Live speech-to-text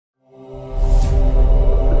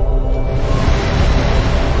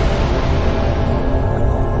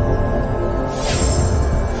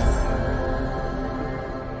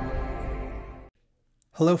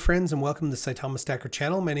Hello friends and welcome to the Saitama Stacker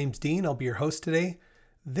channel. My name's Dean. I'll be your host today.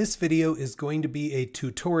 This video is going to be a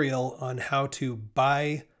tutorial on how to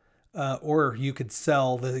buy or you could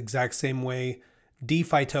sell the exact same way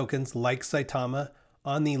DeFi tokens like Saitama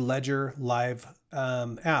on the Ledger Live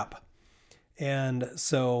app. And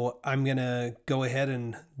so I'm going to go ahead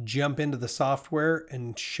and jump into the software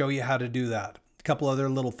and show you how to do that. A couple other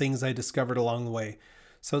little things I discovered along the way.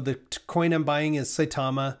 So the coin I'm buying is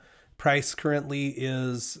Saitama. Price currently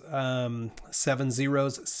is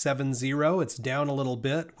 7070. It's down a little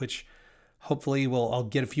bit, which hopefully I'll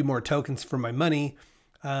get a few more tokens for my money.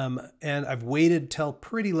 And I've waited till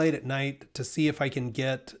pretty late at night to see if I can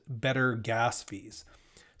get better gas fees.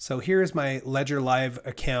 So here's my Ledger Live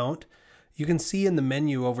account. You can see in the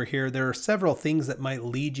menu over here, there are several things that might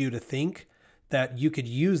lead you to think that you could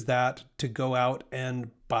use that to go out and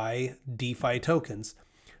buy DeFi tokens,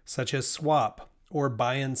 such as swap or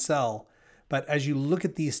buy and sell. But as you look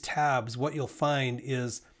at these tabs, what you'll find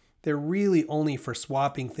is they're really only for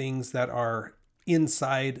swapping things that are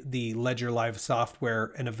inside the Ledger Live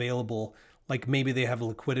software and available, like maybe they have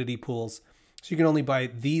liquidity pools. So you can only buy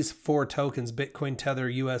these 4 tokens, Bitcoin,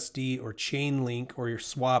 Tether, USD, or Chainlink, or your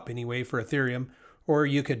swap anyway for Ethereum, or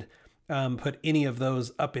you could put any of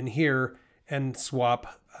those up in here and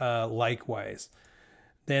swap likewise.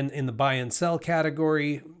 Then in the buy and sell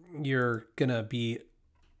category, you're gonna be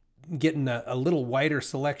getting a little wider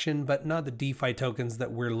selection, but not the DeFi tokens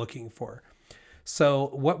that we're looking for. So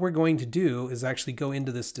what we're going to do is actually go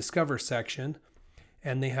into this Discover section,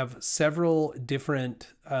 and they have several different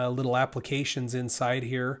little applications inside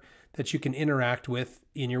here that you can interact with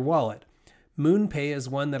in your wallet. MoonPay is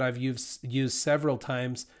one that I've used several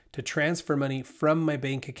times to transfer money from my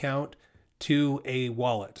bank account to a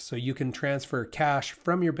wallet. So you can transfer cash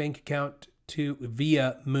from your bank account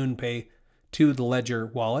via MoonPay to the Ledger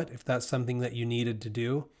wallet if that's something that you needed to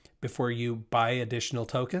do before you buy additional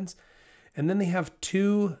tokens. And then they have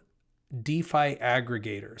 2 DeFi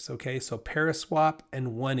aggregators, okay? So Paraswap and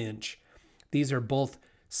 1inch. These are both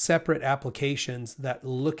separate applications that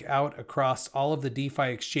look out across all of the DeFi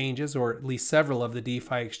exchanges, or at least several of the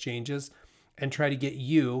DeFi exchanges, and try to get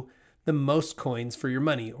you the most coins for your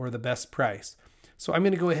money or the best price. So I'm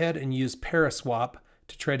going to go ahead and use Paraswap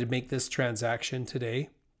to try to make this transaction today.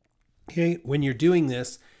 Okay, when you're doing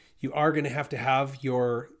this, you are going to have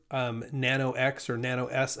your Nano X or Nano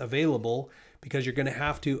S available, because you're going to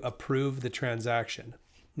have to approve the transaction.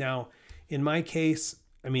 Now, in my case,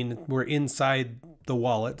 I mean, we're inside the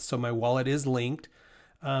wallet, so my wallet is linked.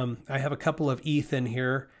 I have a couple of ETH in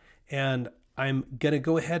here, and I'm going to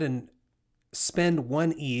go ahead and spend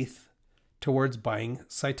 1 ETH towards buying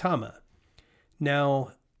Saitama.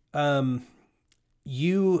 Now,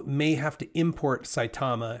 you may have to import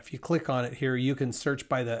Saitama. If you click on it here, you can search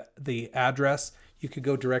by the address. You could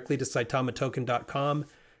go directly to saitamatoken.com,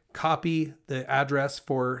 copy the address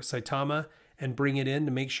for Saitama, and bring it in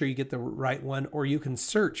to make sure you get the right one. Or you can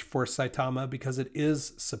search for Saitama because it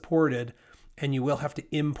is supported, and you will have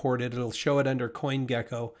to import it. It'll show it under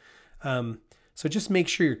CoinGecko. So just make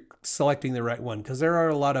sure you're selecting the right one, because there are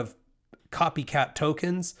a lot of copycat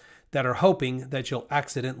tokens that are hoping that you'll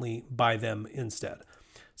accidentally buy them instead.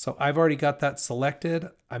 So I've already got that selected.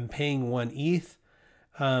 I'm paying 1 ETH.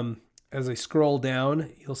 As I scroll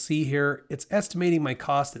down, you'll see here, it's estimating my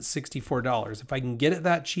cost at $64. If I can get it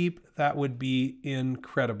that cheap, that would be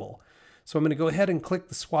incredible. So I'm going to go ahead and click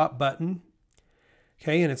the swap button.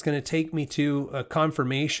 Okay, and it's going to take me to a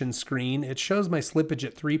confirmation screen. It shows my slippage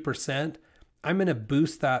at 3%. I'm going to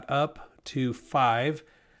boost that up to 5%.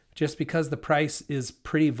 Just because the price is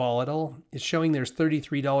pretty volatile. It's showing there's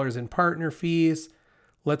 $33 in partner fees.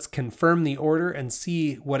 Let's confirm the order and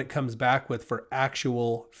see what it comes back with for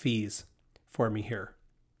actual fees for me here.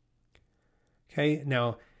 Okay,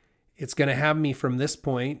 now it's going to have me from this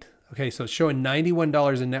point. Okay, so it's showing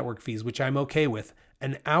 $91 in network fees, which I'm okay with.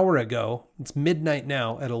 An hour ago, it's midnight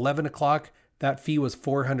now, at 11 o'clock, that fee was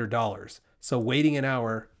 $400. So waiting an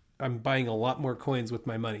hour, I'm buying a lot more coins with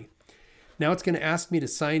my money. Now it's going to ask me to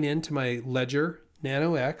sign in to my Ledger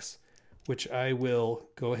Nano X, which I will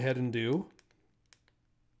go ahead and do.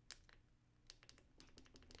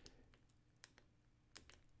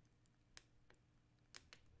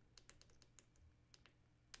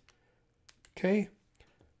 Okay,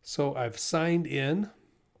 so I've signed in,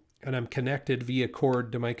 and I'm connected via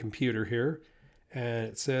cord to my computer here. And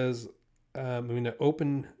it says I'm going to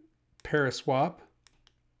open Paraswap.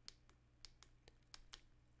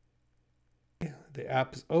 The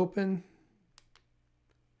app is open.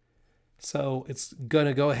 So it's going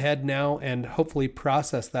to go ahead now and hopefully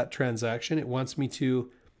process that transaction. It wants me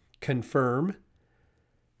to confirm.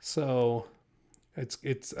 So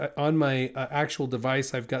It's on my actual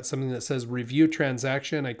device. I've got something that says review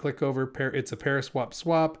transaction. I click over, it's a Paraswap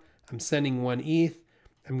swap. I'm sending 1 ETH.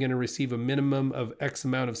 I'm going to receive a minimum of X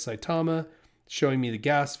amount of Saitama, showing me the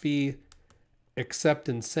gas fee, accept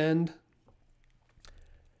and send.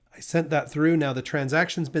 I sent that through. Now the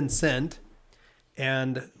transaction's been sent,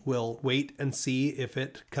 and we'll wait and see if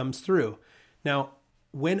it comes through. Now,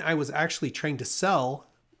 when I was actually trying to sell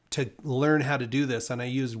to learn how to do this, and I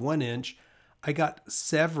used 1inch, I got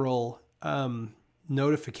several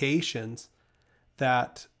notifications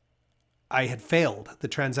that I had failed. The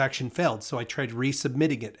transaction failed. So I tried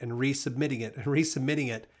resubmitting it and resubmitting it and resubmitting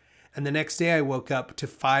it. And the next day I woke up to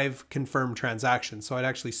 5 confirmed transactions. So I'd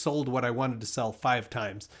actually sold what I wanted to sell 5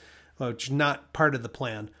 times, which is not part of the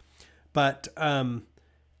plan. But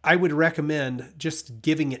I would recommend just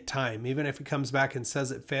giving it time. Even if it comes back and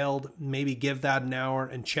says it failed, maybe give that an hour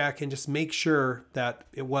and check and just make sure that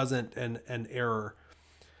it wasn't an error.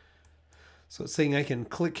 So it's saying I can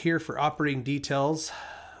click here for operating details.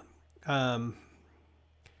 I'll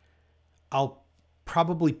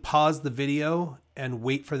probably pause the video and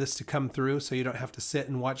wait for this to come through so you don't have to sit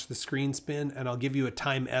and watch the screen spin, and I'll give you a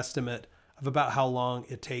time estimate of about how long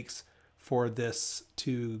it takes for this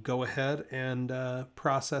to go ahead and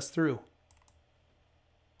process through.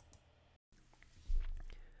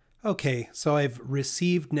 Okay, so I've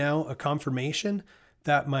received now a confirmation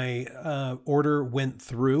that my order went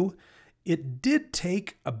through. It did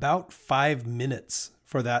take about 5 minutes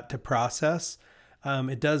for that to process.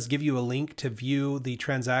 It does give you a link to view the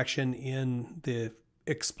transaction in the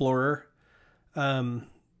Explorer.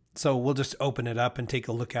 So we'll just open it up and take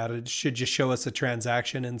a look at it. It should just show us a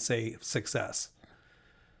transaction and say success.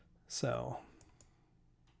 So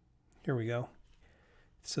here we go.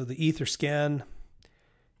 So the Ether scan,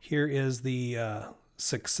 here is the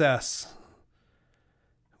success.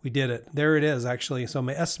 We did it. There it is, actually. So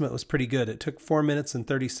my estimate was pretty good. It took 4 minutes and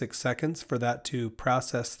 36 seconds for that to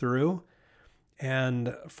process through.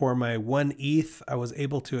 And for my 1 ETH, I was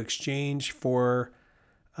able to exchange for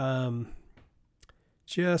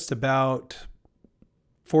just about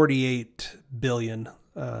 48 billion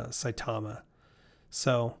Saitama.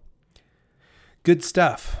 So good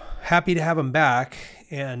stuff. Happy to have them back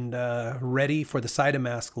and ready for the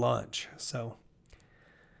Saitamask launch. So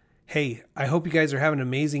hey, I hope you guys are having an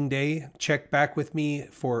amazing day. Check back with me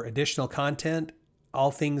for additional content,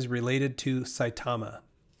 all things related to Saitama.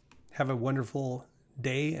 Have a wonderful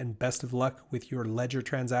day and best of luck with your Ledger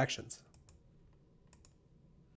transactions.